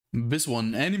This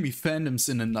one, anime fandoms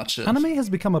in a nutshell. Anime has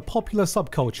become a popular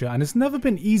subculture and it's never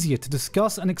been easier to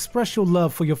discuss and express your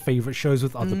love for your favorite shows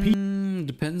with other people.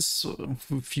 Depends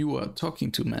if you are talking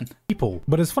to, man.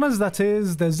 But as fun as that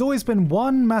is, there's always been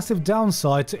one massive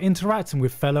downside to interacting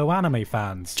with fellow anime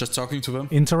fans. Just talking to them?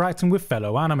 Interacting with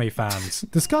fellow anime fans.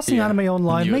 Discussing anime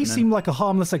online may seem like a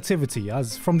harmless activity,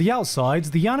 as from the outside,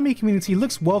 the anime community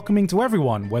looks welcoming to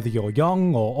everyone, whether you're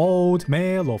young or old,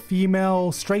 male or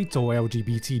female, straight or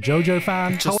LGBT JoJo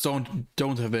fan. Just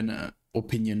don't have an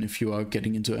opinion if you are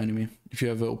getting into anime. If you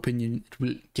have an opinion, it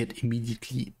will get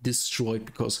immediately destroyed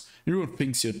because everyone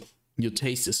thinks your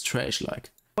taste is trash.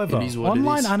 Like, however,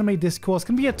 online anime discourse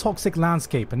can be a toxic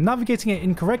landscape, and navigating it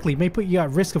incorrectly may put you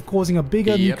at risk of causing a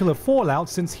bigger nuclear fallout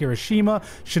since Hiroshima,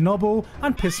 Chernobyl,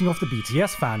 and pissing off the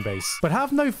BTS fanbase. But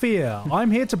have no fear, I'm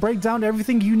here to break down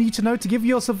everything you need to know to give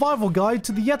you a survival guide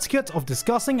to the etiquette of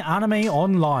discussing anime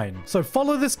online. So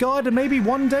follow this guide and maybe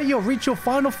one day you'll reach your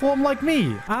final form like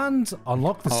me, and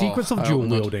unlock the secrets of dual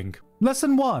wielding.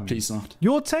 Lesson 1. Please not.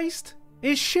 Your taste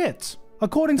is shit.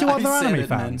 According to other anime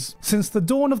fans, since the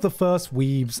dawn of the first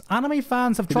weebs, anime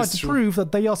fans have tried to prove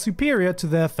that they are superior to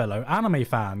their fellow anime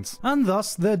fans, and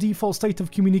thus their default state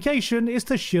of communication is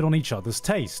to shit on each other's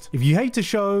taste. If you hate a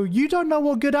show, you don't know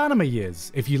what good anime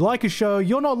is. If you like a show,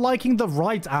 you're not liking the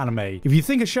right anime. If you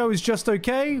think a show is just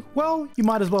okay, well, you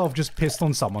might as well have just pissed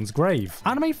on someone's grave.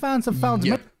 Anime fans have found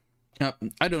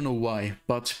I don't know why,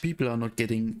 but people are not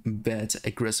getting that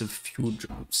aggressive if you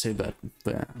say that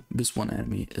this one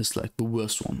anime is like the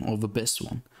worst one or the best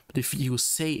one. But if you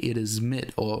say it is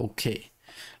mid or okay,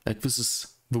 like this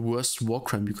is the worst war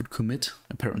crime you could commit,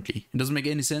 apparently. It doesn't make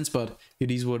any sense, but it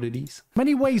is what it is.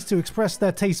 Many ways to express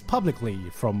their taste publicly,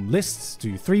 from lists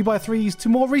to 3x3s to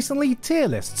more recently tier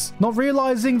lists, not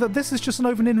realizing that this is just an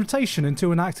open invitation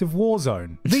into an active war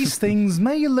zone. These things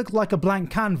may look like a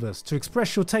blank canvas to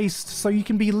express your taste so you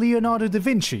can be Leonardo da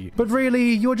Vinci, but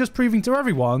really you're just proving to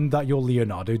everyone that you're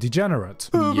Leonardo degenerate.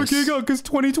 But Gigguk, it's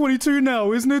 2022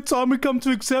 now, isn't it time we come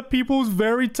to accept people's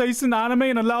varied tastes in anime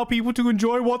and allow people to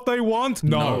enjoy what they want?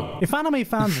 No. If anime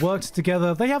fans worked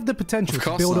together, they have the potential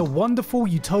to build a wonderful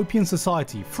utopian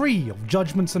society free of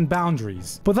judgments and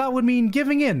boundaries. But that would mean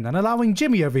giving in and allowing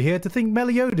Jimmy over here to think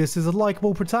Meliodas is a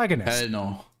likable protagonist. Hell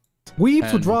no.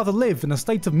 Weebs would rather live in a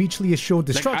state of mutually assured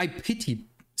destruction. Like, I pity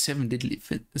Seven Deadly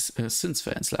Sins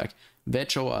fans. Like, that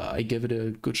show, I gave it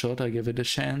a good shot, I gave it a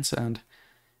chance, and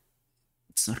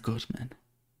it's not good, man.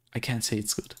 I can't say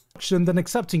it's good. Than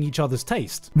accepting each other's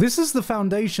taste. This is the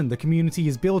foundation the community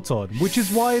is built on, which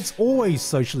is why it's always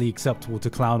socially acceptable to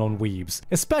clown on weebs,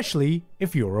 especially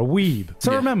if you're a weeb.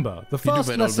 So remember, the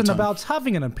first lesson about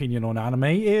having an opinion on anime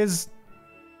is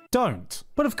don't.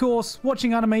 But of course,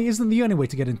 watching anime isn't the only way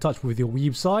to get in touch with your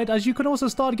weeb side, as you can also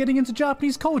start getting into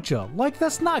Japanese culture, like their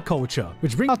snack culture,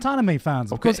 which brings out anime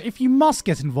fans, because if you must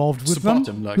get involved with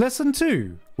them, lesson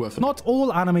 2. Not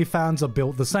all anime fans are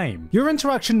built the same. Your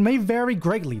interaction may vary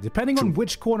greatly depending on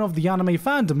which corner of the anime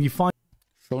fandom you find.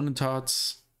 Shonen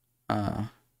Tarts, the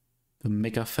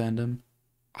Mecha fandom,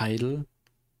 Idol,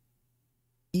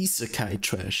 Isekai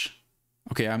trash.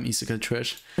 Okay, I'm Isekai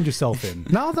trash. And yourself in.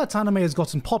 Now that anime has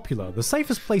gotten popular, the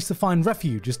safest place to find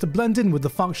refuge is to blend in with the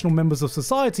functional members of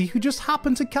society who just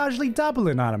happen to casually dabble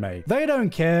in anime. They don't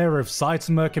care if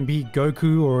Saitama can beat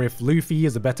Goku or if Luffy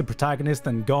is a better protagonist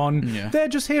than Gon. They're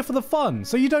just here for the fun,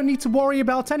 so you don't need to worry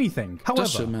about anything.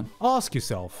 However, ask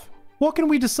yourself, what can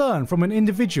we discern from an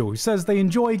individual who says they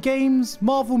enjoy games,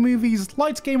 Marvel movies,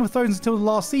 liked Game of Thrones until the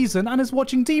last season, and is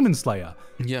watching Demon Slayer?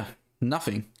 Yeah,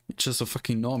 nothing. It's just a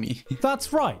fucking normie.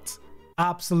 That's right.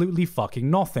 Absolutely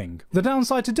fucking nothing. The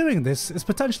downside to doing this is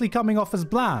potentially coming off as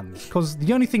bland, because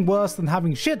the only thing worse than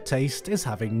having shit taste is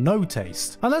having no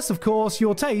taste. Unless, of course,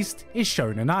 your taste is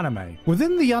shonen anime.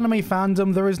 Within the anime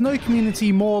fandom, there is no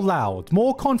community more loud,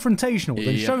 more confrontational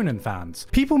than shonen fans.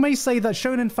 People may say that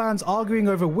shonen fans arguing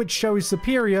over which show is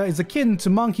superior is akin to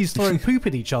monkeys throwing poop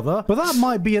at each other, but that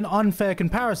might be an unfair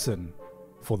comparison.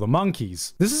 For the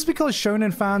monkeys. This is because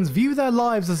shonen fans view their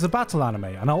lives as a battle anime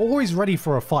and are always ready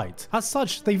for a fight. As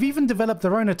such, they've even developed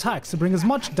their own attacks to bring as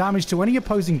much damage to any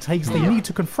opposing takes they need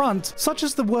to confront, such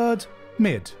as the word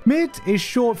mid. Mid is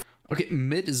short for... Okay,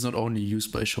 mid is not only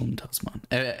used by shonen tarts,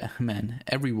 man. Man,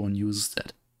 everyone uses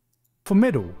that. for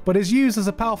middle, but is used as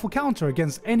a powerful counter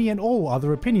against any and all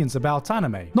other opinions about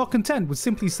anime. Not content with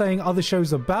simply saying other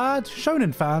shows are bad,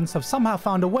 shonen fans have somehow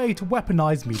found a way to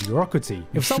weaponize mediocrity.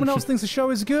 If someone else thinks a show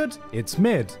is good, it's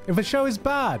mid. If a show is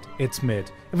bad, it's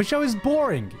mid. If a show is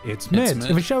boring, it's mid.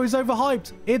 If a show is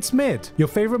overhyped, it's mid. Your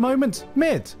favorite moment?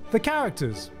 Mid. The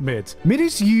characters? Mid. Mid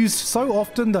is used so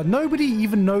often that nobody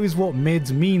even knows what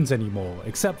mid means anymore,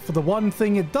 except for the one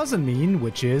thing it doesn't mean,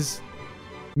 which is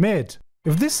mid.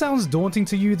 If this sounds daunting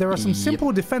to you, there are some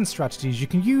simple defense strategies you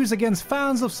can use against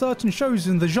fans of certain shows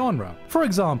in the genre. For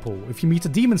example, if you meet a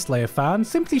Demon Slayer fan,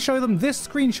 simply show them this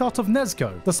screenshot of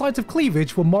Nezuko. The sight of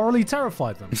cleavage will morally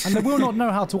terrify them, and they will not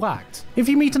know how to act. If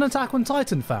you meet an Attack on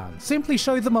Titan fan, simply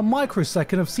show them a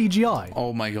microsecond of CGI.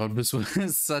 Oh my god, this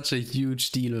was such a huge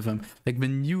deal with him. Like the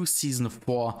new season of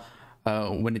 4,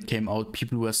 when it came out,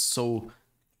 people were so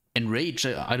enraged.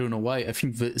 I don't know why. I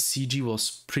think the CG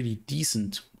was pretty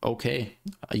decent. Okay,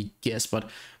 I guess,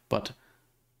 but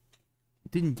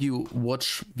didn't you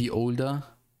watch the older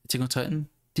Attack on Titan?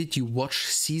 Did you watch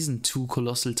season 2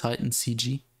 Colossal Titan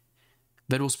CG?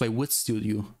 That was by Wit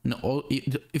Studio. And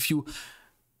if you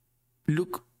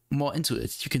look more into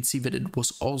it, you can see that it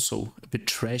was also a bit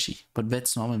trashy, but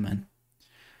that's normal, man.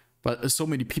 But so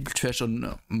many people trashed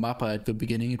on Mappa at the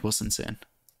beginning, it was insane.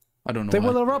 I don't know. They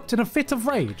will erupt in a fit of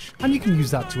rage, and you can use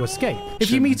that to escape.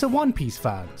 If you meet a One Piece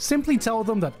fan, simply tell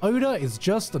them that Oda is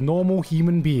just a normal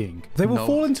human being. They will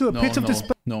fall into a pit of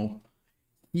despair. No,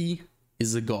 he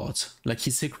is a god. Like, he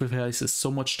sacrifices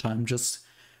so much time just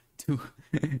to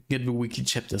get the weekly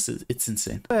chapters. It's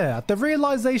insane. At the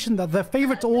realization that their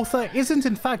favorite author isn't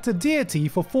in fact a deity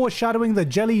for foreshadowing the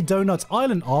Jelly Donut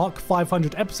Island arc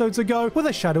 500 episodes ago with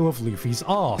a shadow of Luffy's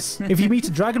ass. If you meet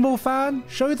a Dragon Ball fan,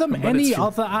 show them any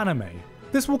other anime.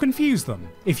 This will confuse them.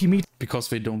 If you meet because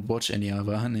they don't watch any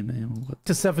other anime or what?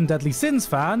 A Seven Deadly Sins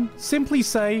fan, simply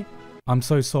say, "I'm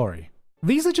so sorry."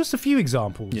 These are just a few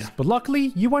examples, but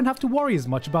luckily you won't have to worry as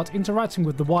much about interacting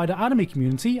with the wider anime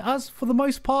community, as for the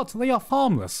most part they are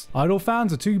harmless. Idol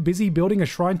fans are too busy building a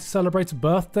shrine to celebrate a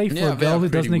birthday for a girl who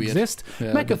doesn't exist.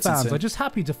 Mecha fans are just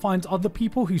happy to find other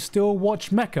people who still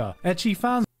watch Mecha. Ecchi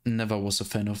fans never was a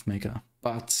fan of Mecha,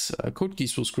 but Code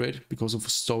Geass was great because of the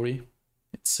story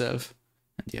itself,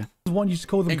 and want you to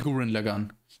call them and Gurren Lagann.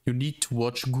 You need to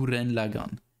watch Gurren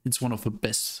Lagann. It's one of the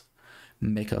best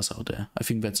mechas out there. I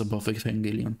think that's above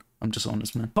Evangelion. I'm just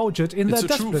honest, man. Cultured in their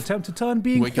desperate attempt to turn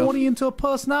being horny into a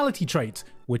personality trait,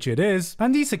 which it is.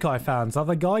 And Isekai fans are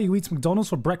the guy who eats McDonald's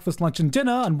for breakfast, lunch, and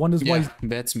dinner and wonders why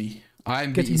that's me.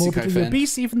 I'm getting the morbidly Isekai fan.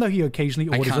 obese, even though he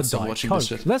occasionally orders a Diet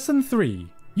Coke. Lesson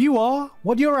 3. You are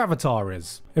what your avatar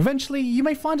is. Eventually, you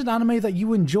may find an anime that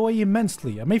you enjoy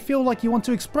immensely and may feel like you want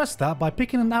to express that by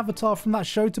picking an avatar from that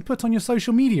show to put on your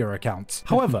social media account.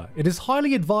 However, it is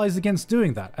highly advised against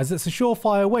doing that, as it's a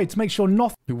surefire way to make sure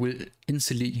nothing you will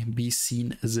instantly be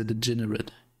seen as a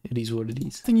degenerate. It is what it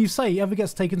is. Nothing you say ever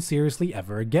gets taken seriously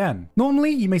ever again. Normally,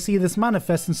 you may see this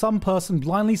manifest in some person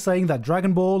blindly saying that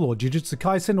Dragon Ball or Jujutsu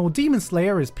Kaisen or Demon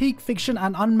Slayer is peak fiction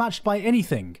and unmatched by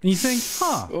anything. And you think,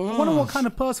 I wonder what kind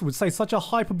of person would say such a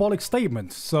hyperbolic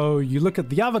statement. So you look at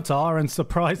the avatar and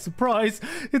surprise, surprise,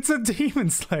 it's a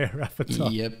Demon Slayer avatar.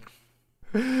 Yep.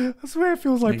 I swear it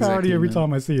feels like parody every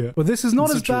time I see it. But this is not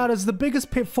as bad as the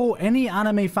biggest pitfall any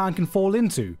anime fan can fall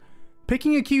into.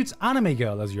 Picking a cute anime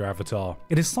girl as your avatar.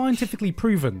 It is scientifically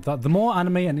proven that the more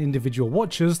anime an individual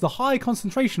watches, the higher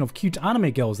concentration of cute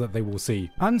anime girls that they will see.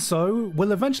 And so,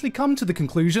 will eventually come to the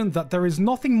conclusion that there is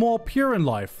nothing more pure in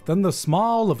life than the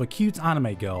smile of a cute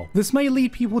anime girl. This may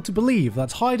lead people to believe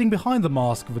that hiding behind the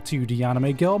mask of a 2D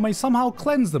anime girl may somehow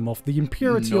cleanse them of the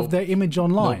impurity of their image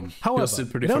online. However,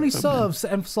 it only serves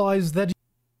to emphasize that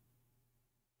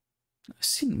I've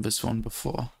seen this one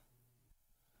before.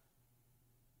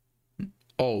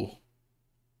 Oh.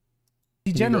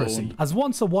 Degeneracy. As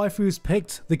once a waifu is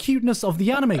picked, the cuteness of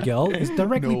the anime girl is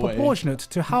directly proportionate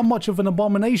to how much of an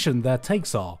abomination their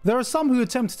takes are. There are some who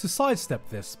attempt to sidestep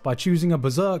this by choosing a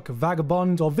Berserk,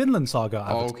 Vagabond, or Vinland Saga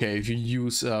avatar. Okay, if you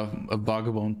use a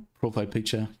Vagabond profile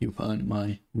picture, you've earned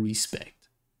my respect.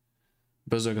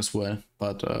 Berserk as well,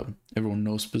 but everyone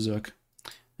knows Berserk.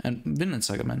 And Vinland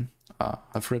Saga, man.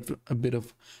 I've read a bit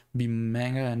of the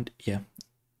manga, and yeah,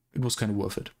 it was kind of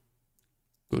worth it.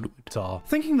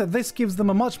 Thinking that this gives them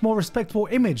a much more respectable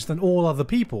image than all other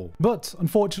people. But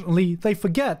unfortunately, they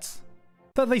forget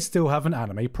that they still have an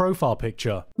anime profile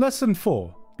picture. Lesson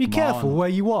 4. Be careful where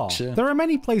you are. Sure. There are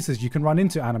many places you can run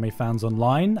into anime fans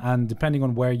online, and depending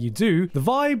on where you do, the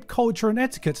vibe, culture, and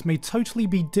etiquette may totally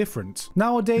be different.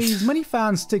 Nowadays, many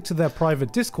fans stick to their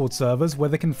private Discord servers where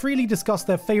they can freely discuss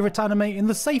their favorite anime in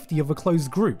the safety of a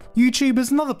closed group. YouTube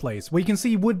is another place where you can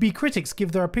see would-be critics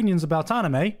give their opinions about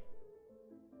anime.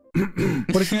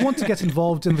 But if you want to get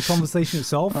involved in the conversation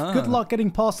itself, good luck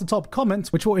getting past the top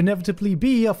comments, which will inevitably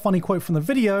be a funny quote from the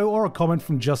video or a comment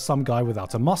from just some guy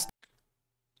without a mustache.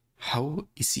 How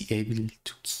is he able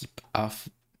to keep up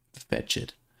with that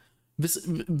shit?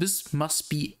 This must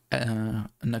be an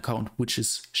account which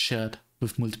is shared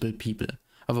with multiple people.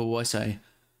 Otherwise,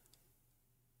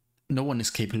 no one is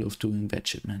capable of doing that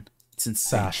shit, man. It's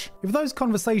insane. If those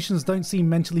conversations don't seem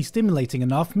mentally stimulating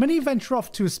enough, many venture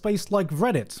off to a space like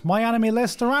Reddit, My Anime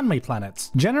List, or Anime Planet.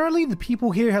 Generally, the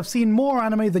people here have seen more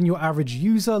anime than your average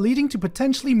user, leading to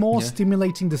potentially more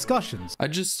stimulating discussions. I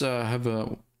just have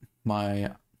my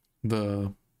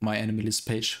Anime List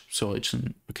page, so I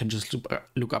can just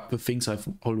look up the things I've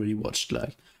already watched.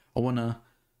 Like, I wanna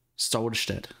start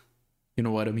that. You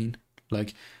know what I mean?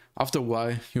 Like, after a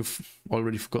while, you've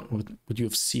already forgotten what you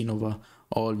have seen over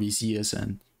all these years,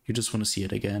 and you just want to see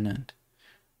it again and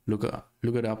look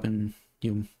it up in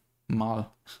your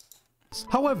mall.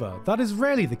 However, that is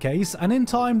rarely the case, and in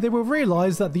time they will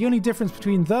realize that the only difference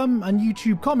between them and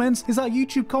YouTube comments is that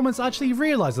YouTube comments actually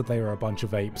realize that they are a bunch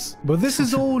of apes. But this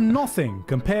is all nothing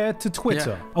compared to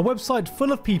Twitter, a website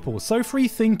full of people so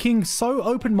free-thinking, so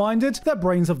open-minded, their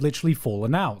brains have literally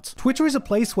fallen out. Twitter is a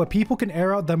place where people can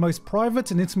air out their most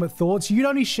private and intimate thoughts you'd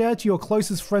only share to your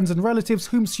closest friends and relatives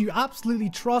whom you absolutely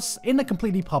trust in a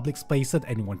completely public space that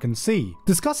anyone can see.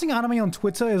 Discussing anime on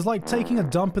Twitter is like taking a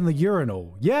dump in the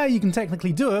urinal. Yeah, you can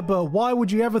technically do it, but why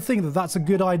would you ever think that that's a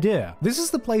good idea? This is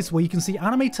the place where you can see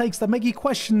anime takes that make you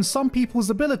question some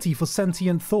people's ability for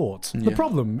sentient thought. The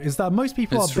problem is that most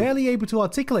people are barely able to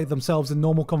articulate themselves in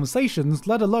normal conversations,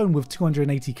 let alone with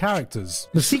 280 characters.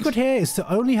 The secret here is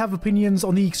to only have opinions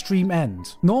on the extreme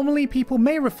end. Normally, people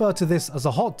may refer to this as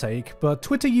a hot take, but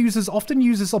Twitter users often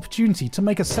use this opportunity to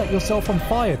make a set yourself on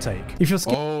fire take. If you're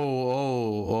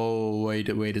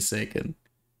wait a second.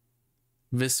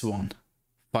 This one.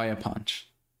 Fire Punch.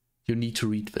 You need to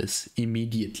read this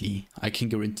immediately. I can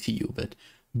guarantee you that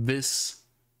this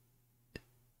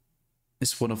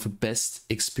is one of the best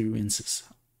experiences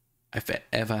I've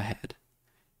ever had.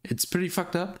 It's pretty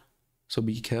fucked up, so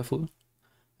be careful.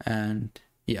 And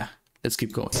yeah, let's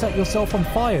keep going. Set yourself on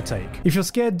fire take. If you're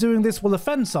scared doing this will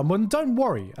offend someone, don't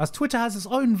worry, as Twitter has its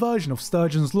own version of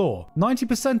Sturgeon's Law.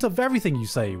 90% of everything you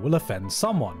say will offend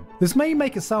someone. This may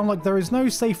make it sound like there is no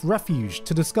safe refuge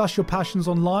to discuss your passions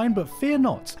online, but fear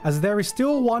not, as there is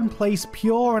still one place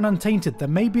pure and untainted that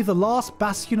may be the last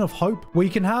bastion of hope where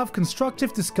you can have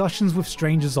constructive discussions with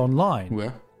strangers online.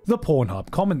 Where? The Pornhub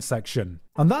comment section.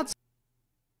 And that's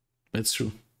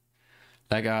true.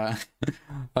 Like,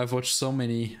 I've watched so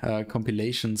many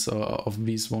compilations of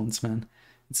these ones, man.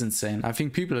 It's insane. I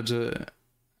think people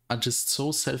are just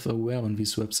so self-aware on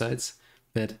these websites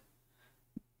that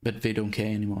they don't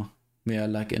care anymore. They are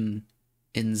like in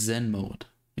Zen mode.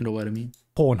 You know what I mean?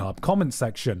 Pornhub comment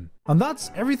section. And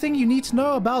that's everything you need to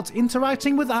know about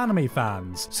interacting with anime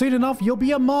fans. Soon enough, you'll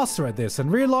be a master at this and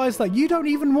realize that you don't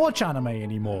even watch anime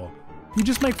anymore. You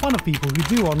just make fun of people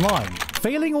who do online.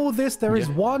 Failing all this, there is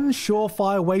one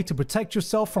surefire way to protect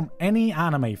yourself from any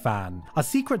anime fan. A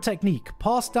secret technique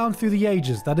passed down through the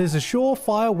ages that is a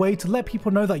surefire way to let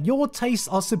people know that your tastes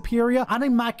are superior and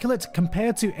immaculate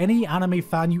compared to any anime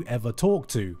fan you ever talk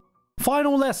to.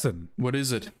 Final lesson. What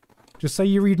is it? Just say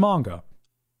you read manga.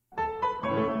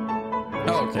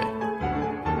 Oh, okay.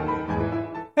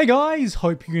 Hey guys,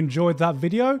 hope you enjoyed that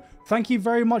video. Thank you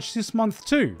very much this month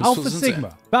too. Alpha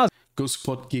Sigma. Go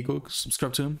support Gigguk,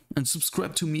 subscribe to him, and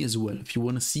subscribe to me as well if you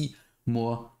want to see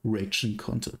more reaction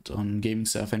content on gaming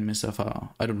stuff, anime stuff.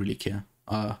 I don't really care.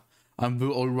 I'm the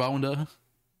all-rounder.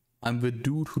 I'm the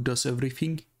dude who does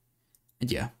everything. And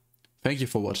yeah, thank you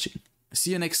for watching.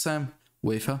 See you next time.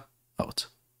 Wafer out.